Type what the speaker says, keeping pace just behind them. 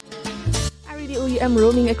Radio UM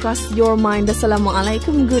roaming across your mind.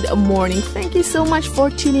 Assalamualaikum. Good morning. Thank you so much for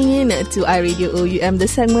tuning in to iRadio UM. The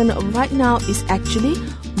segment right now is actually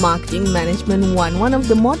Marketing Management 1, one of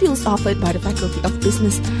the modules offered by the Faculty of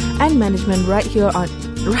Business and Management right here at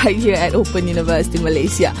Open University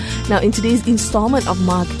Malaysia. Now, in today's installment of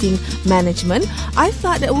Marketing Management, I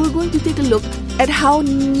thought that we're going to take a look at how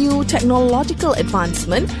new technological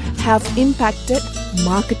advancement have impacted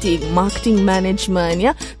marketing management.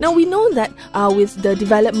 Yeah. Now we know that with the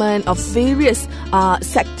development of various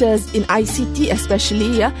sectors in ICT,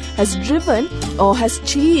 especially, has driven or has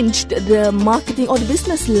changed the marketing or the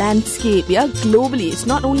business landscape. Globally, it's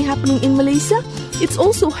not only happening in Malaysia; it's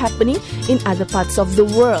also happening in other parts of the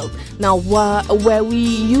world. Now, where we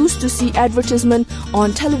used to see advertisement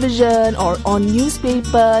on television or on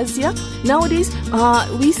newspapers, nowadays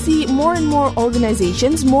we see more and more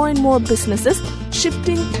organizations, more and more businesses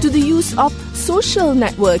shifting to the use of social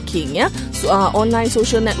networking, so online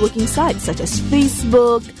social networking sites such as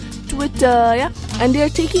Facebook, Twitter, and they are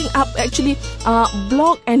taking up actually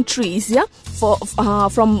blog entries,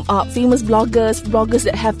 from famous bloggers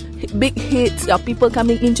that have big hits, people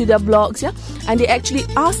coming into their blogs, and they actually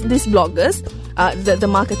ask these bloggers, the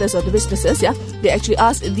marketers or the businesses, they actually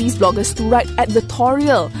ask these bloggers to write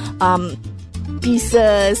editorial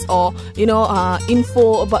pieces or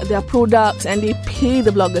info about their products, and they pay the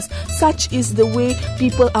bloggers. Such is the way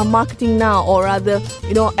people are marketing now, or rather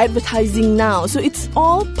advertising now. So it's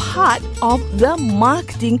all part of the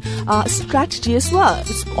marketing strategy as well.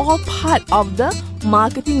 It's all part of the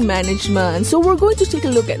marketing management. So we're going to take a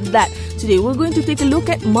look at that today. We're going to take a look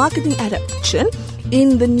at marketing adaptation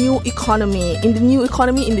in the new economy, in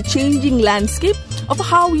the changing landscape of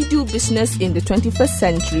how we do business in the 21st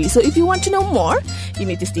century. So if you want to know more, you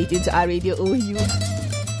need to stay tuned to iRadio OU.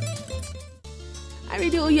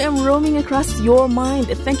 iRadio OU, roaming across your mind.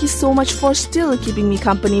 Thank you so much for still keeping me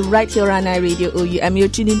company right here on iRadio OU. You're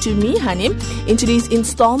tuned into me, Hanim, in today's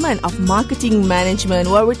installment of Marketing Management,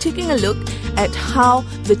 where we're taking a look at how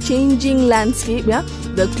the changing landscape,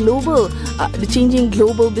 the changing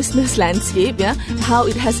global business landscape, how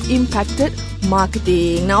it has impacted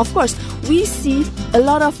marketing. Now, of course, we see a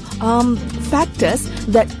lot of factors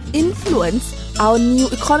that influence our new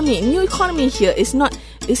economy. New economy here is not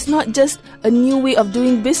just a new way of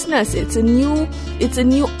doing business. It's a new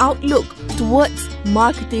outlook towards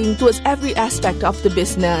marketing, towards every aspect of the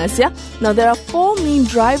business. Now there are four main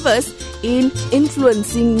drivers in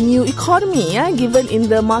influencing new economy, given in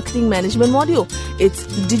the marketing management module. It's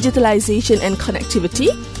digitalization and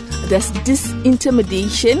connectivity. There's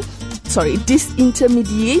disintermediation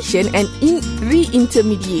and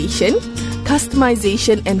re-intermediation,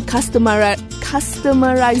 customization and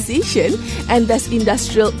customerization, and that's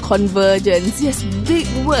industrial convergence. Yes, big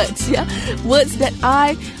words, words that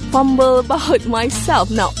I fumble about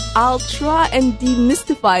myself. Now, I'll try and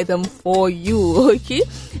demystify them for you, okay?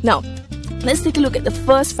 Now, let's take a look at the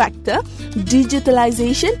first factor,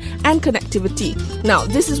 digitalization and connectivity. Now,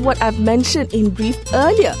 this is what I've mentioned in brief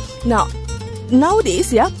earlier. Now,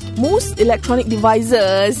 nowadays, most electronic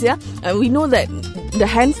devices, and we know that the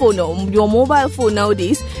handphone or your mobile phone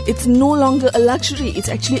nowadays, it's no longer a luxury, it's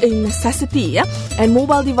actually a necessity, and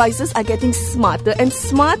mobile devices are getting smarter and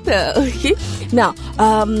smarter, okay? Now,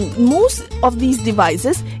 most of these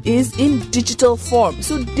devices is in digital form,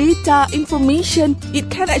 so data, information, it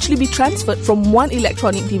can actually be transferred from one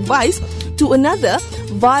electronic device to another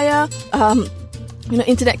via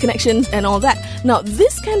internet connections and all that. Now,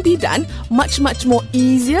 this can be done much more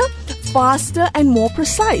easier, faster, and more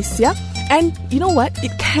precise, And you know what?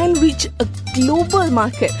 It can reach a global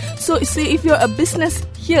market. So say if you're a business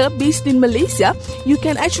here based in Malaysia, you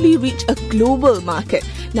can actually reach a global market.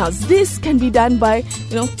 Now, this can be done by,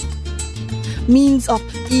 means of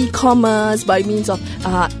e-commerce, by means of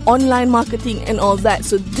online marketing and all that.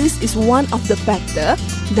 So this is one of the factors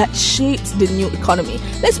that shapes the new economy.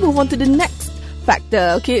 Let's move on to the next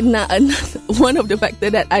factor, okay? Now, one of the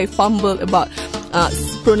factors that I fumbled about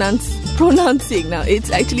pronouncing. Now,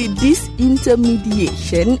 it's actually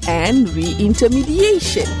disintermediation and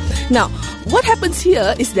re-intermediation. Now, what happens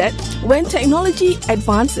here is that when technology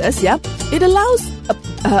advances, it allows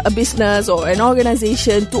a business or an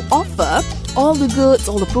organization to offer all the goods,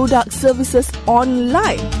 all the products, services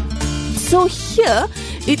online. So here,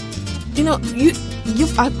 you've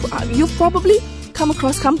probably come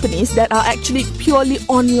across companies that are actually purely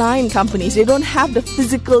online companies. They don't have the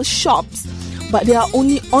physical shops, but they are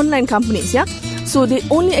only online companies, So they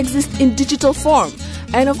only exist in digital form.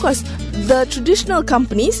 And of course, the traditional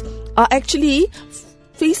companies are actually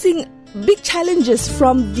facing big challenges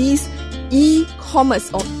from these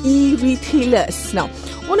e-commerce or e-retailers. Now,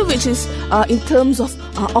 one of which is in terms of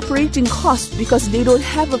operating costs, because they don't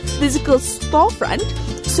have a physical storefront.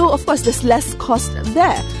 So, of course, there's less cost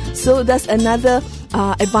there. So, that's another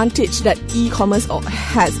advantage that e-commerce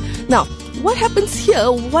has. Now, what happens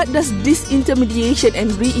here? What does disintermediation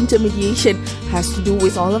and re-intermediation has to do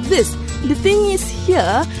with all of this? The thing is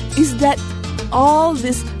here is that all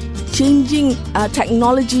this changing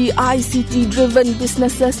technology, ICT-driven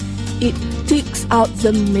businesses, it takes out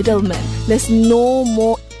the middleman. There's no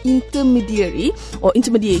more intermediary or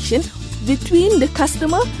intermediation between the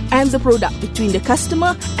customer and the product, between the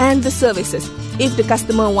customer and the services. If the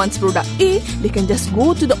customer wants product A, they can just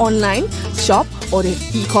go to the online shop or the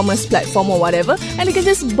e-commerce platform or whatever, and they can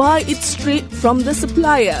just buy it straight from the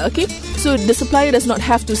supplier, okay? So the supplier does not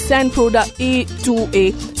have to send product A to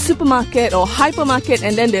a supermarket or hypermarket,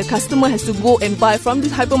 and then the customer has to go and buy from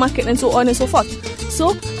this hypermarket and so on and so forth.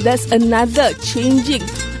 So that's another changing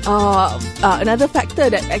another factor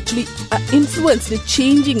that actually influence the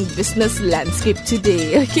changing business landscape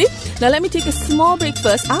today. Okay, now let me take a small break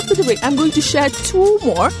first. After the break, I'm going to share 2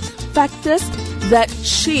 more factors that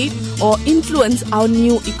shape or influence our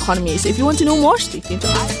new economy. So if you want to know more, stay tuned to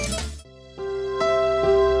us.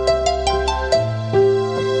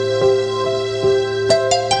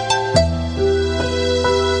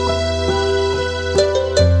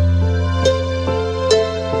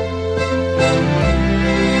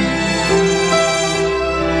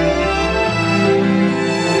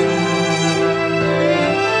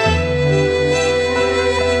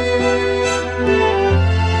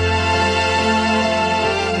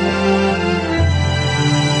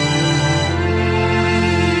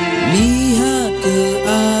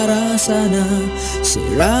 Sana,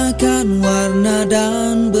 serahkan warna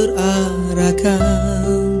dan berarahkan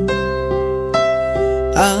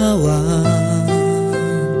awan.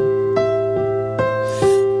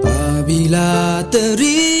 Apabila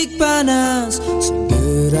terik panas,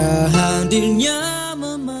 segera hadirnya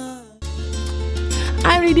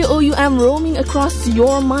iRadio OUM roaming across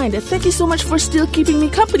your mind. Thank you so much for still keeping me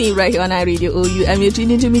company right here on iRadio OUM. You're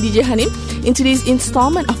tuned into me, DJ Hanim, in today's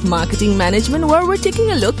installment of Marketing Management, where we're taking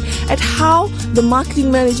a look at how the marketing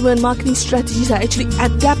management, marketing strategies are actually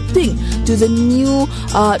adapting to the new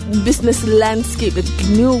business landscape, the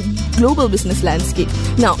new global business landscape.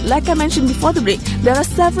 Now, like I mentioned before the break, there are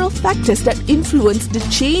several factors that influence the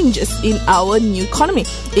changes in our new economy,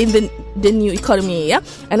 in the new economy, yeah?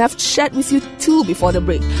 And I've shared with you 2 before the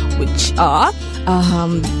break, which are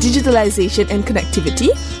digitalization and connectivity,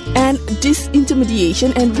 and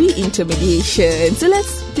disintermediation and re-intermediation. So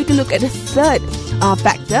let's take a look at the third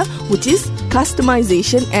factor, which is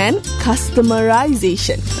customization and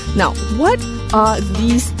customerization. Now, what are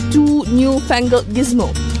these 2 newfangled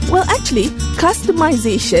gizmos? Well, actually,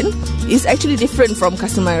 customization is actually different from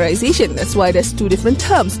customerization. That's why there's 2 different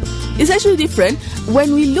terms. It's actually different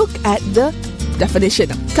when we look at the definition.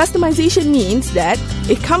 Customization means that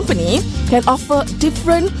a company can offer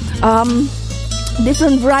different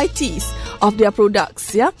varieties of their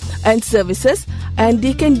products, yeah, and services, and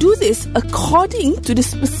they can do this according to the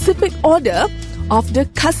specific order of the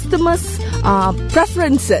customer's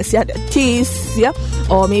preferences, yeah, the tastes, yeah,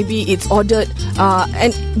 or maybe it's ordered,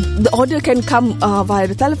 and the order can come via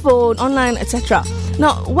the telephone, online, etc.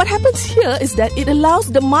 Now, what happens here is that it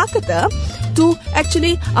allows the marketer to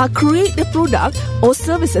actually create the product or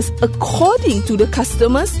services according to the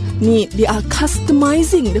customer's need. They are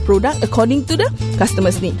customizing the product according to the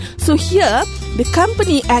customer's need. So here, the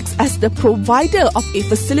company acts as the provider of a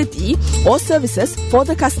facility or services for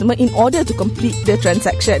the customer in order to complete the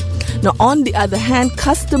transaction. Now, on the other hand,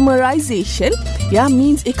 customerization,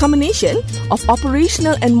 means a combination of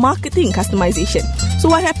operational and marketing customization. So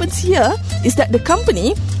what happens here is that the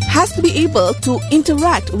company has to be able to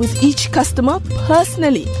interact with each customer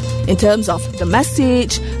personally in terms of the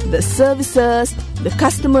message, the services, the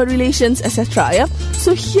customer relations, etc. Yeah?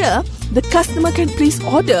 So here, the customer can place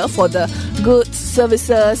order for the goods,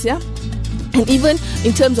 services, and even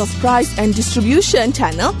in terms of price and distribution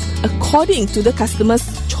channel according to the customer's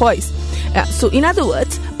choice. So in other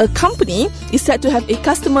words, a company is said to have a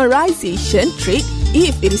customerization trait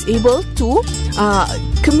if it is able to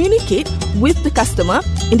communicate with the customer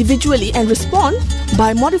individually and respond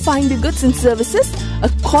by modifying the goods and services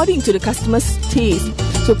according to the customer's taste.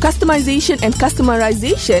 So customization and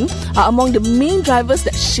customerization are among the main drivers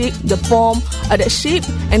that shape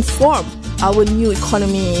and form our new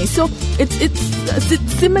economy. So it's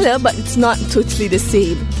similar, but it's not totally the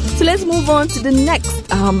same. So let's move on to the next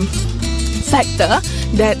factor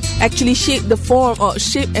that actually shape and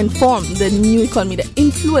form the new economy, that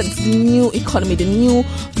influence the new economy, the new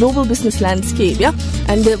global business landscape. Yeah,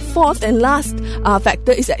 and the fourth and last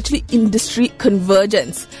factor is actually industry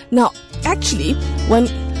convergence. Now, actually, when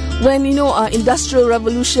industrial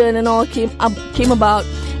revolution and all came about,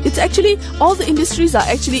 it's actually all the industries are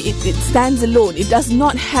actually it stands alone. It does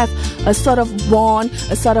not have a sort of bond,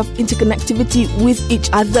 a sort of interconnectivity with each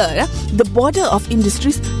other. Yeah? The border of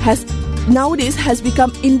industries nowadays has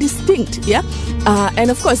become indistinct. Yeah, and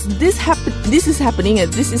of course this is happening,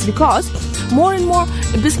 and this is because more and more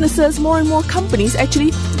businesses, more and more companies actually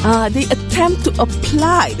they attempt to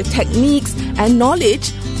apply the techniques and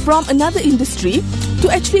knowledge from another industry to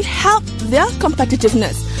actually help their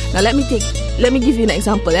competitiveness. Now let me give you an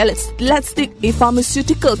example. Yeah? Let's take a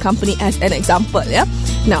pharmaceutical company as an example. Yeah.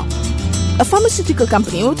 Now, a pharmaceutical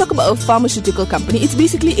company, when we talk about a pharmaceutical company, it's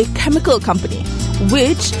basically a chemical company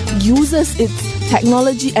which uses its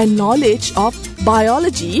technology and knowledge of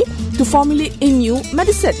biology to formulate a new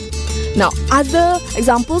medicine. Now, other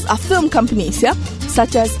examples are film companies, yeah,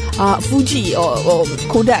 such as Fuji or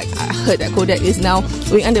Kodak. I heard that Kodak is now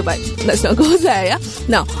going under, but let's not go there, yeah.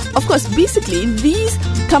 Now, of course, basically, these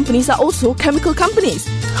companies are also chemical companies.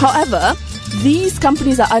 However, these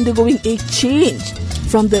companies are undergoing a change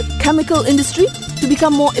from the chemical industry to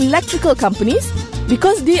become more electrical companies,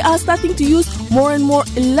 because they are starting to use more and more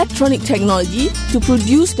electronic technology to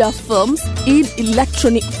produce their films in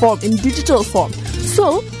electronic form, in digital form.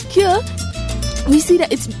 So here we see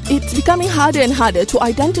that it's becoming harder and harder to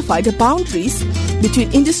identify the boundaries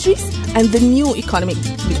between industries and the new economic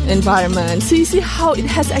environment. So you see how it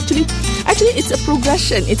has actually it's a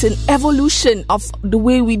progression, it's an evolution of the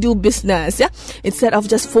way we do business. Yeah, instead of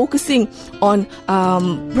just focusing on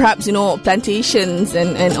perhaps plantations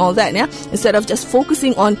and all that. Yeah, instead of just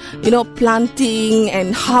focusing on planting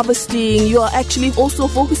and harvesting, you are actually also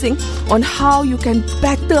focusing on how you can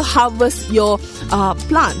better harvest your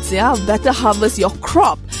plants. Yeah, better harvest your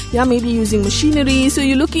crop. Yeah, maybe using machinery. So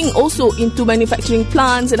you're looking also into manufacturing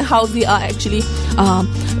plants and how they are actually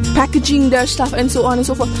packaging their stuff and so on and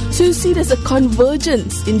so forth. So you see there's a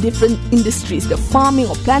convergence in different industries, the farming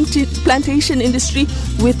or plantation industry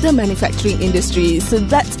with the manufacturing industry. So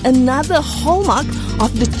that's another hallmark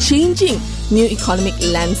of the changing new economic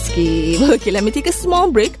landscape. Okay, let me take a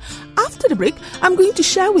small break. After the break, I'm going to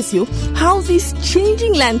share with you how this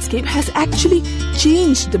changing landscape has actually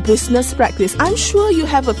changed the business practice. I'm sure you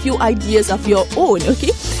have a few ideas of your own,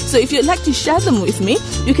 okay? So if you'd like to share them with me,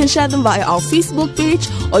 you can share them via our Facebook page,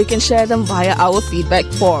 or you can share them via our feedback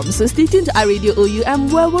form. So stay tuned to iRadio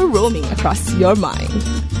OUM, where we're roaming across your mind.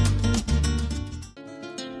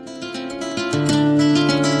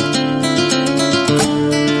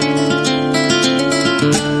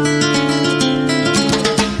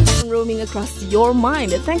 Across your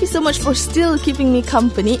mind. And thank you so much for still keeping me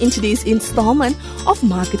company in today's installment of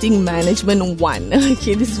Marketing Management 1.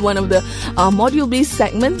 Okay, this is one of the module-based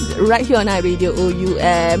segments right here on iRadio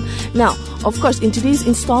OUM. Now, of course, in today's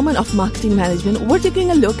installment of Marketing Management, we're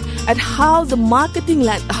taking a look at how the marketing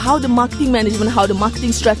management, how the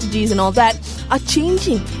marketing strategies and all that are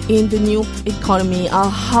changing in the new economy,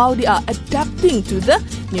 how they are adapting to the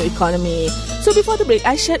new economy. So before the break,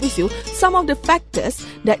 I shared with you some of the factors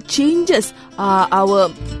that changes our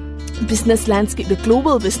business landscape, the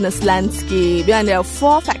global business landscape. And there are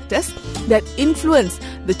 4 factors that influence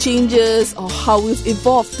the changes or how we've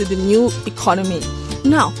evolved to the new economy.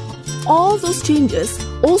 Now, all those changes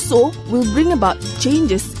also will bring about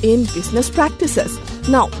changes in business practices.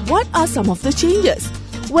 Now, what are some of the changes?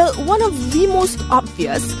 Well, one of the most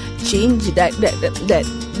obvious change that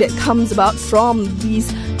comes about from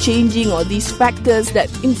these changing or these factors that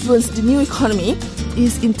influence the new economy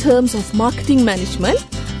is in terms of marketing management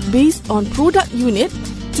based on product unit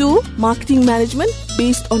to marketing management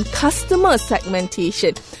based on customer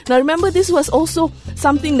segmentation. Now remember, this was also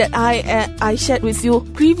something that I shared with you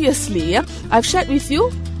previously. Yeah? I've shared with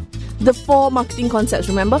you the 4 marketing concepts.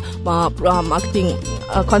 Remember, marketing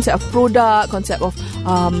concept of product, concept of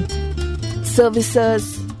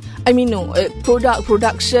services. Product,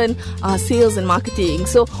 production, sales and marketing.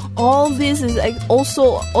 So all this is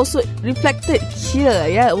also reflected here,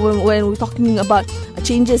 yeah, when we're talking about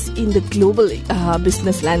changes in the global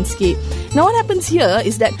business landscape. Now what happens here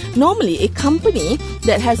is that normally a company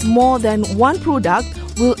that has more than one product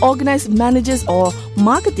will organize managers or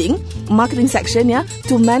marketing section, yeah,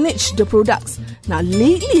 to manage the products. Now,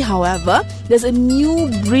 lately, however, there's a new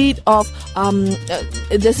breed of,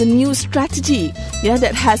 there's a new strategy, yeah,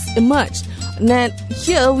 that has emerged. And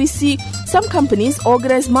here we see some companies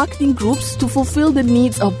organize marketing groups to fulfill the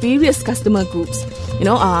needs of various customer groups.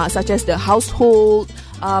 such as the household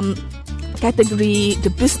category, the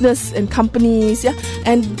business and companies,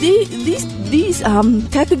 and these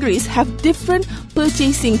categories have different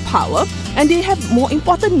purchasing power, and they have, more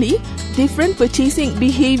importantly, different purchasing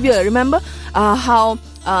behavior. Remember how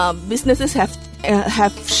businesses have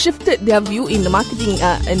shifted their view in the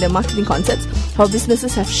marketing concepts, how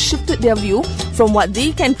businesses have shifted their view from what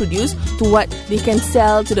they can produce to what they can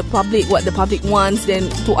sell to the public, what the public wants, then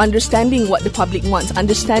to understanding what the public wants,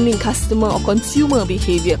 understanding customer or consumer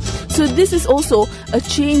behavior. So this is also a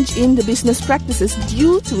change in the business practices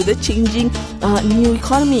due to the changing new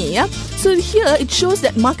economy. So here it shows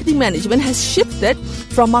that marketing management has shifted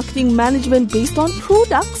from marketing management based on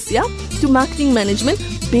products to marketing management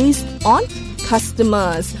based on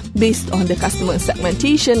customers, based on the customer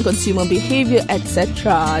segmentation, consumer behavior,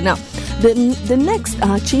 etc. Now, the next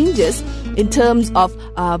changes in terms of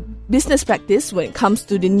business practice when it comes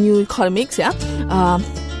to the new economics,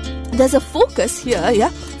 there's a focus here,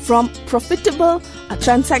 from profitable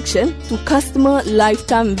transaction to customer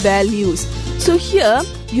lifetime values. So here,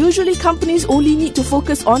 usually companies only need to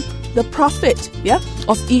focus on the profit,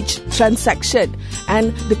 of each transaction,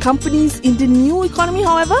 and the companies in the new economy,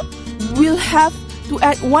 however, will have to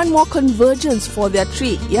add one more convergence for their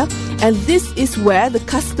trade, and this is where the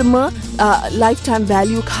customer lifetime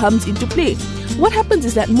value comes into play. What happens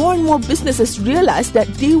is that more and more businesses realize that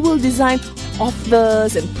they will design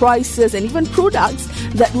offers and prices and even products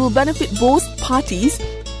that will benefit both parties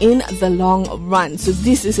in the long run. So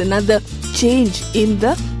this is another change in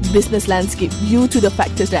the business landscape due to the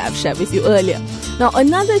factors that I've shared with you earlier. Now,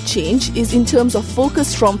 another change is in terms of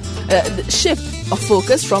focus from the shift of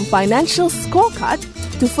focus from financial scorecard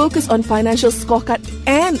to focus on financial scorecard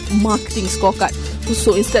and marketing scorecard.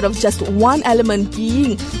 So instead of just one element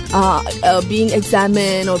being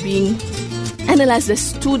examined or being analyzed,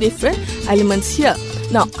 there's two different elements here.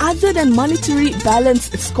 Now, other than monetary balance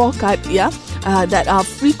scorecard, that are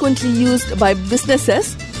frequently used by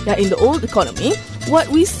businesses in the old economy, what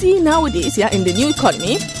we see nowadays, in the new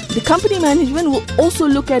economy, the company management will also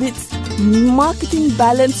look at its marketing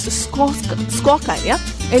balance scorecard,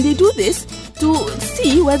 and they do this to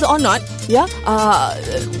see whether or not,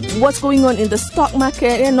 what's going on in the stock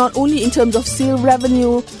market, and not only in terms of sale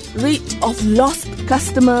revenue, rate of lost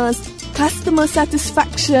customers, customer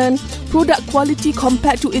satisfaction, product quality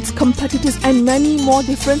compared to its competitors, and many more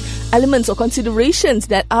different elements or considerations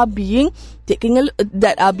that are being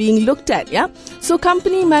looked at. So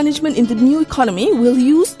company management in the new economy will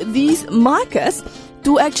use these markers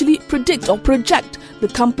to actually predict or project the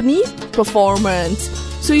company performance.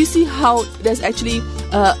 So you see how there's actually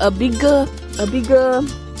a bigger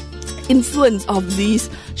influence of these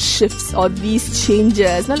shifts or these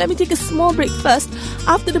changes. Now let me take a small break first.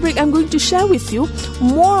 After the break, I'm going to share with you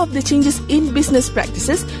more of the changes in business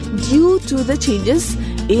practices due to the changes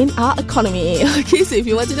in our economy. Okay, so if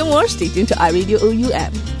you want to know more, stay tuned to iRadio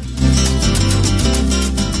OUM.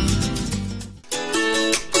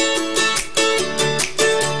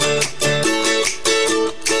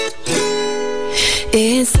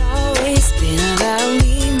 It's always been about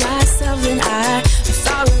me, myself, and I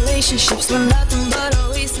thought relationships were nothing but a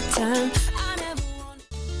waste of time.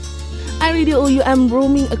 iRadio OUM,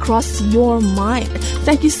 roaming across your mind.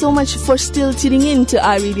 Thank you so much for still tuning in to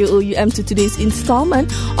iRadio OUM, to today's installment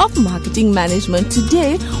of Marketing Management.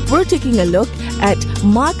 Today, we're taking a look at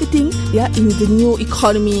marketing in the new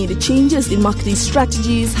economy, the changes in marketing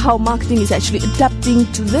strategies, how marketing is actually adapting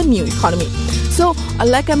to the new economy. So,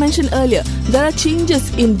 like I mentioned earlier, there are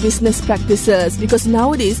changes in business practices because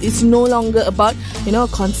nowadays it's no longer about,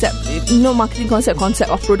 marketing concept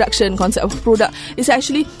of production, concept of product. It's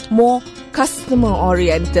actually more customer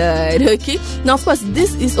oriented. Okay. Now, of course,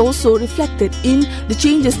 this is also reflected in the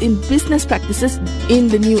changes in business practices in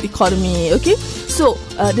the new economy. Okay. So,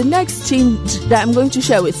 the next change that I'm going to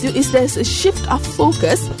share with you is there's a shift of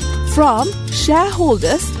focus from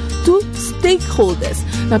shareholders to stakeholders.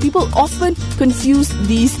 Now, people often confuse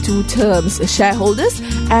these two terms, shareholders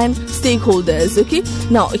and stakeholders. Okay.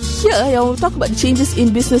 Now, here we'll talk about the changes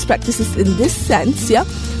in business practices in this sense.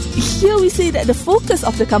 Here we say that the focus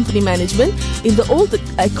of the company management in the old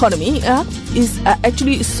economy is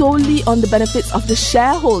actually solely on the benefits of the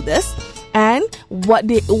shareholders, and what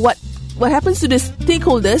happens to the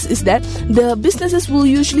stakeholders is that the businesses will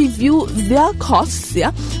usually view their costs,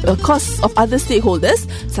 costs of other stakeholders,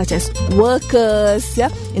 such as workers,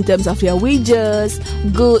 in terms of their wages,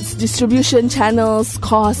 goods, distribution channels,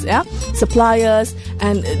 costs, suppliers,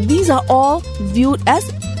 and these are all viewed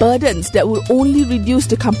as burdens that will only reduce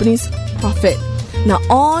the company's profit. Now,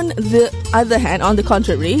 on the other hand, on the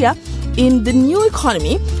contrary, in the new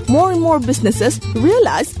economy, more and more businesses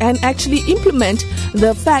realize and actually implement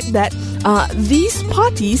the fact that these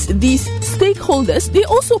parties, these stakeholders, they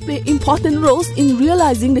also play important roles in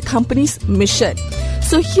realizing the company's mission.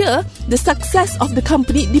 So here, the success of the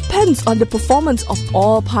company depends on the performance of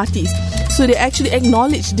all parties. So they actually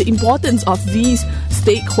acknowledge the importance of these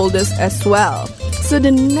stakeholders as well. So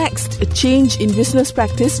the next change in business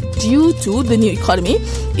practice due to the new economy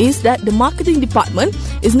is that the marketing department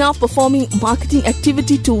is now performing marketing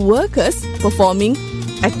activity to workers performing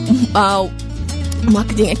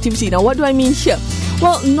marketing activity. Now, what do I mean here?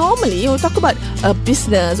 Well, normally, when we talk about a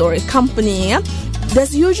business or a company,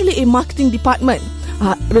 there's usually a marketing department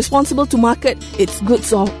responsible to market its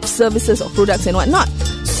goods or services or products and whatnot.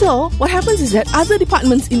 So, what happens is that other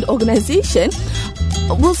departments in the organization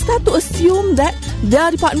will start to assume that their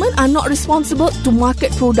department are not responsible to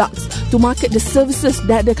market products, to market the services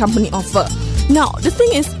that the company offer. Now, the thing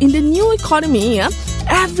is, in the new economy,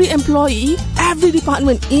 every employee, every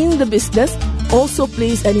department in the business also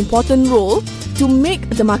plays an important role to make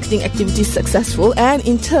the marketing activities successful and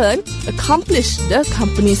in turn accomplish the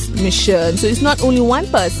company's mission. So it's not only one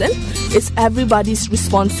person, it's everybody's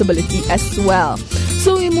responsibility as well.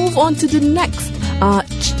 So we move on to the next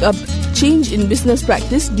change in business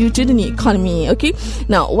practice due to the new economy. Okay,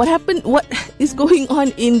 now what is going on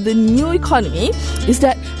in the new economy is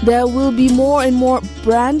that there will be more and more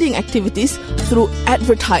branding activities through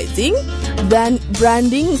advertising than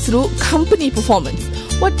branding through company performance.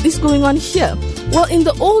 What is going on here? Well, in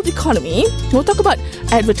the old economy, we'll talk about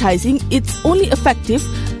advertising. It's only effective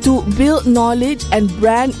to build knowledge and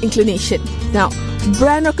brand inclination. Now,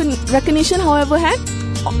 brand recognition, however,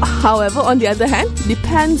 on the other hand,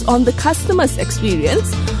 depends on the customer's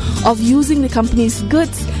experience of using the company's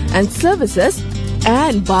goods and services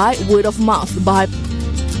and by word of mouth, by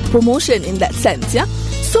promotion in that sense, yeah?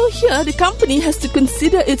 So here, the company has to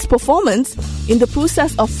consider its performance in the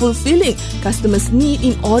process of fulfilling customers' need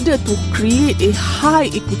in order to create a high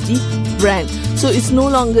equity brand. So it's no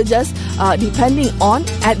longer just depending on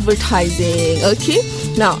advertising. Okay,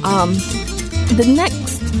 now the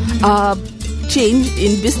next change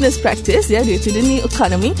in business practice, due to the new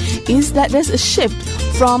economy, is that there's a shift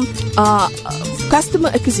from customer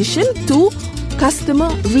acquisition to customer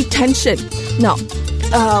retention. Now,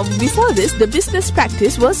 before this, the business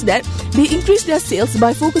practice was that they increase their sales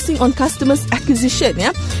by focusing on customers acquisition,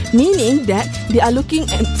 meaning that they are looking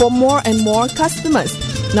for more and more customers.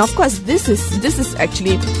 Now, of course, this is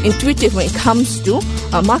actually intuitive when it comes to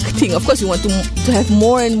marketing. Of course, you want to have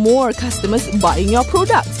more and more customers buying your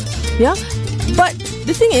products, But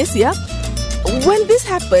the thing is, when this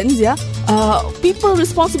happens, people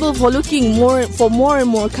responsible for looking for more and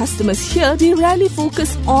more customers here, they rarely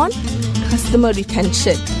focus on customer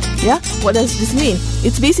retention. What does this mean?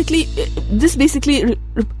 This basically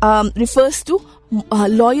refers to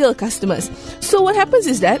loyal customers. So what happens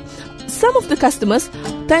is that some of the customers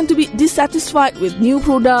tend to be dissatisfied with new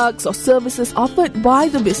products or services offered by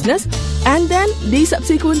the business, and then they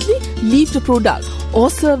subsequently leave the product or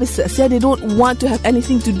services. They don't want to have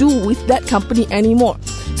anything to do with that company anymore.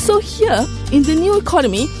 So here, in the new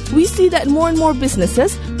economy, we see that more and more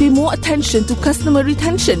businesses pay more attention to customer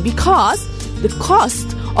retention because the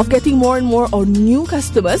cost of getting more and more or new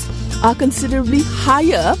customers are considerably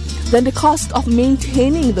higher than the cost of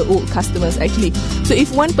maintaining the old customers actually. So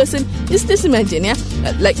if one person, just imagine,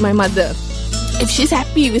 like my mother, if she's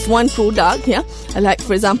happy with one product, like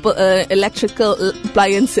for example electrical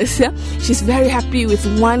appliances, she's very happy with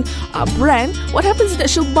one brand, what happens is that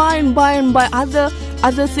she'll buy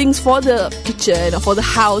other things for the kitchen or for the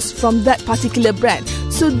house from that particular brand.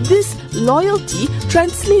 So this loyalty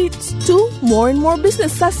translates to more and more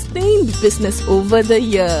business, sustained business over the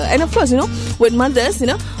year. And of course, with mothers,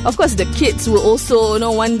 of course the kids will also,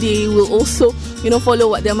 one day will also, follow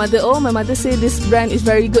what their mother, my mother say this brand is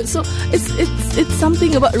very good. So it's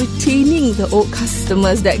something about retaining the old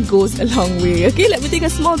customers that goes a long way. Okay, let me take a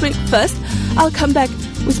small break first. I'll come back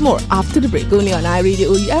with more after the break, only on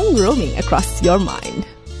iRadio OUM, roaming across your mind.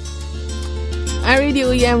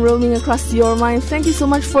 iRadio OUM, roaming across your mind. Thank you so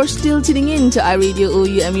much for still tuning in to iRadio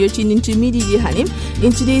OUM. You're tuned into me, DJ Hanim,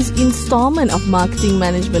 in today's installment of Marketing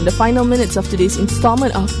Management, the final minutes of today's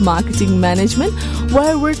installment of Marketing Management,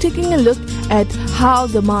 where we're taking a look at how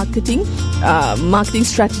the marketing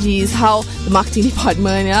strategies, how the marketing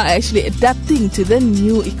department are actually adapting to the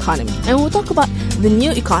new economy. And we'll talk about the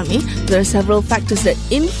new economy. There are several factors that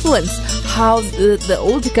influence how the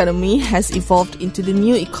old economy has evolved into the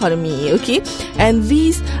new economy, okay? And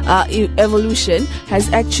these evolution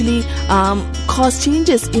has actually caused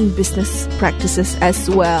changes in business practices as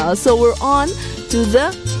well. So we're on to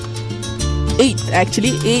the eighth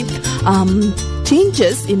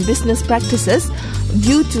changes in business practices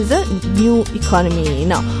due to the new economy.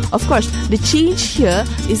 Now, of course, the change here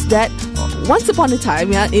is that once upon a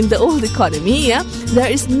time, in the old economy, there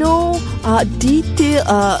is no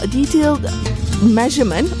detailed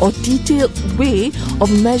measurement or detailed way of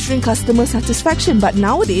measuring customer satisfaction. But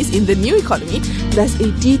nowadays, in the new economy, there's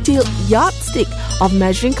a detailed yardstick of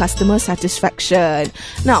measuring customer satisfaction.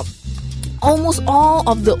 Now, almost all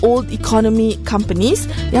of the old economy companies,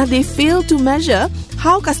 they fail to measure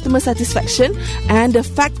how customer satisfaction and the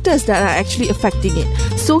factors that are actually affecting it.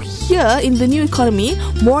 So here in the new economy,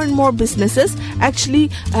 more and more businesses actually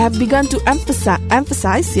have begun to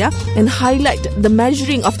emphasize and highlight the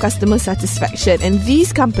measuring of customer satisfaction. And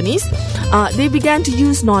these companies, they began to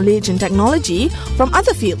use knowledge and technology from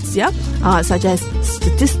other fields, such as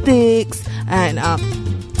statistics and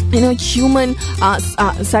human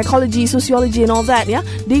psychology, sociology and all that,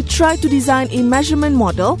 they try to design a measurement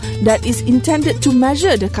model that is intended to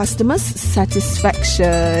measure the customer's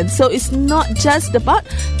satisfaction. So it's not just about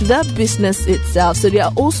the business itself. So they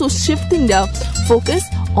are also shifting their focus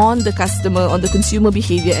on the customer, on the consumer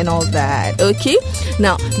behavior and all that. Okay,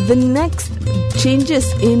 now the next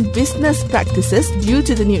changes in business practices due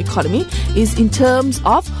to the new economy is in terms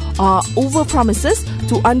of over promises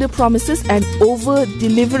to under promises and over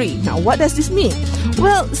delivery. Now, what does this mean?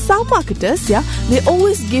 Well, some marketers, they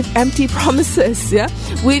always give empty promises,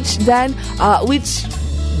 which then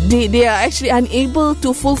they are actually unable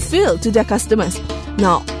to fulfill to their customers.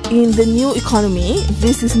 Now, in the new economy,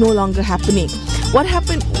 this is no longer happening. What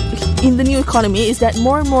happened in the new economy is that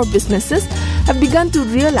more and more businesses have begun to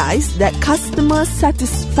realize that customer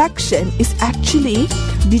satisfaction is actually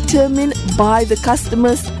determined by the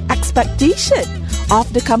customer's expectation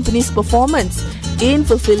of the company's performance in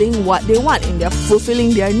fulfilling what they want, in their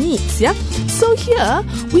fulfilling their needs. So here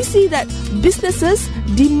we see that businesses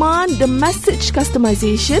demand the message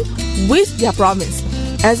customization with their promise.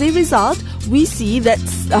 As a result, we see that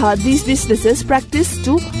these businesses practice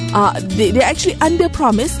to they actually under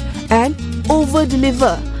promise and over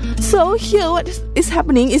deliver. So here what is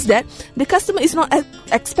happening is that the customer is not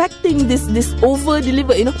expecting this over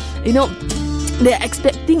deliver. They're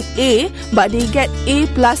expecting A, but they get A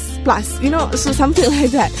plus, so something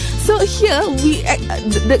like that. So here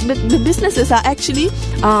the businesses are actually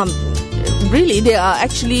they are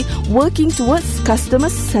actually working towards customer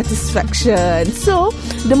satisfaction. So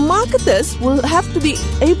the marketers will have to be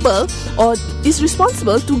able or is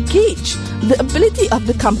responsible to gauge the ability of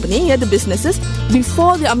the company, the businesses,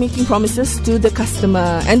 before they are making promises to the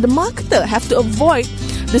customer. And the marketer have to avoid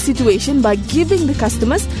the situation by giving the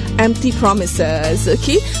customers empty promises.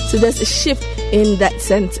 Okay, so there's a shift in that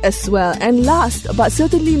sense as well. And last but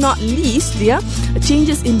certainly not least,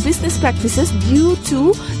 changes in business practices due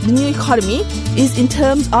to the new economy is in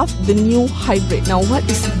terms of the new hybrid. Now, what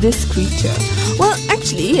is this creature? Well,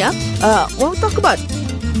 actually, when we talk about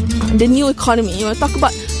the new economy, when we talk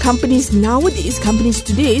about companies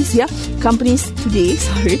today,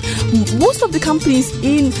 most of the companies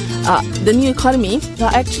in the new economy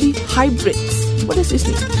are actually hybrids. What does this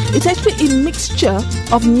mean? It's actually a mixture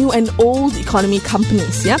of new and old economy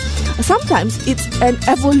companies. Sometimes it's an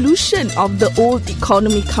evolution of the old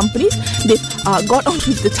economy companies. They've got on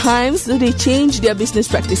with the times, so they change their business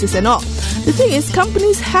practices and all. The thing is,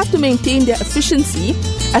 companies have to maintain their efficiency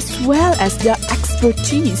as well as their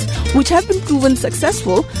expertise, which have been proven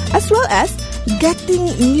successful, as well as getting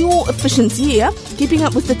new efficiency, keeping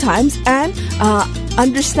up with the times and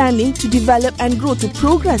understanding to develop and grow, to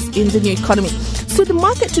progress in the new economy. So the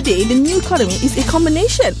market today, the new economy, is a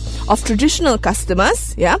combination of traditional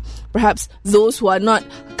customers, perhaps those who are not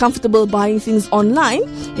comfortable buying things online,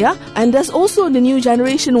 and there's also the new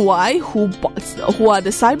generation Y who are the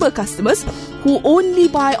cyber customers who only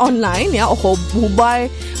buy online, or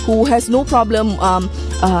who has no problem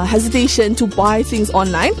hesitation to buy things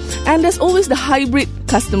online. And there's always the hybrid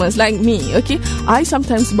customers like me. Okay, I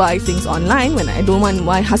sometimes buy things online when I don't want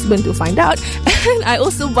my husband to find out, and I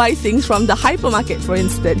also buy things from the hypermarket, for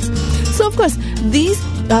instance. So of course these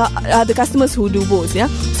are the customers who do both.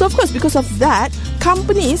 So of course, because of that,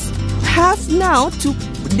 companies have now to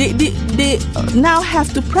they now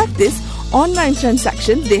have to practice online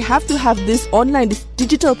transaction. They have to have this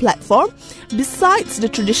digital platform besides the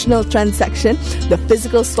traditional transaction, the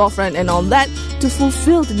physical storefront and all that, to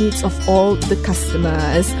fulfill the needs of all the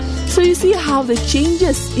customers. So you see how the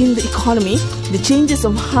changes in the economy, the changes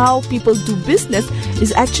of how people do business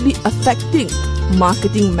is actually affecting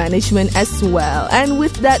marketing management as well. And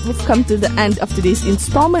with that, we've come to the end of today's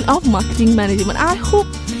installment of Marketing Management. I hope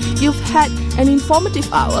you've had an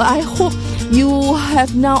informative hour. I hope you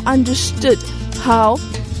have now understood how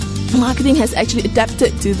marketing has actually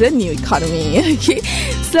adapted to the new economy. Okay,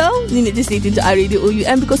 so you need to stay tuned to iRadio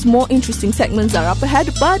OUM because more interesting segments are up ahead.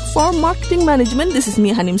 But for marketing management, this is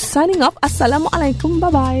me, Hanim, signing off. Assalamualaikum.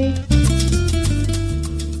 Bye-bye.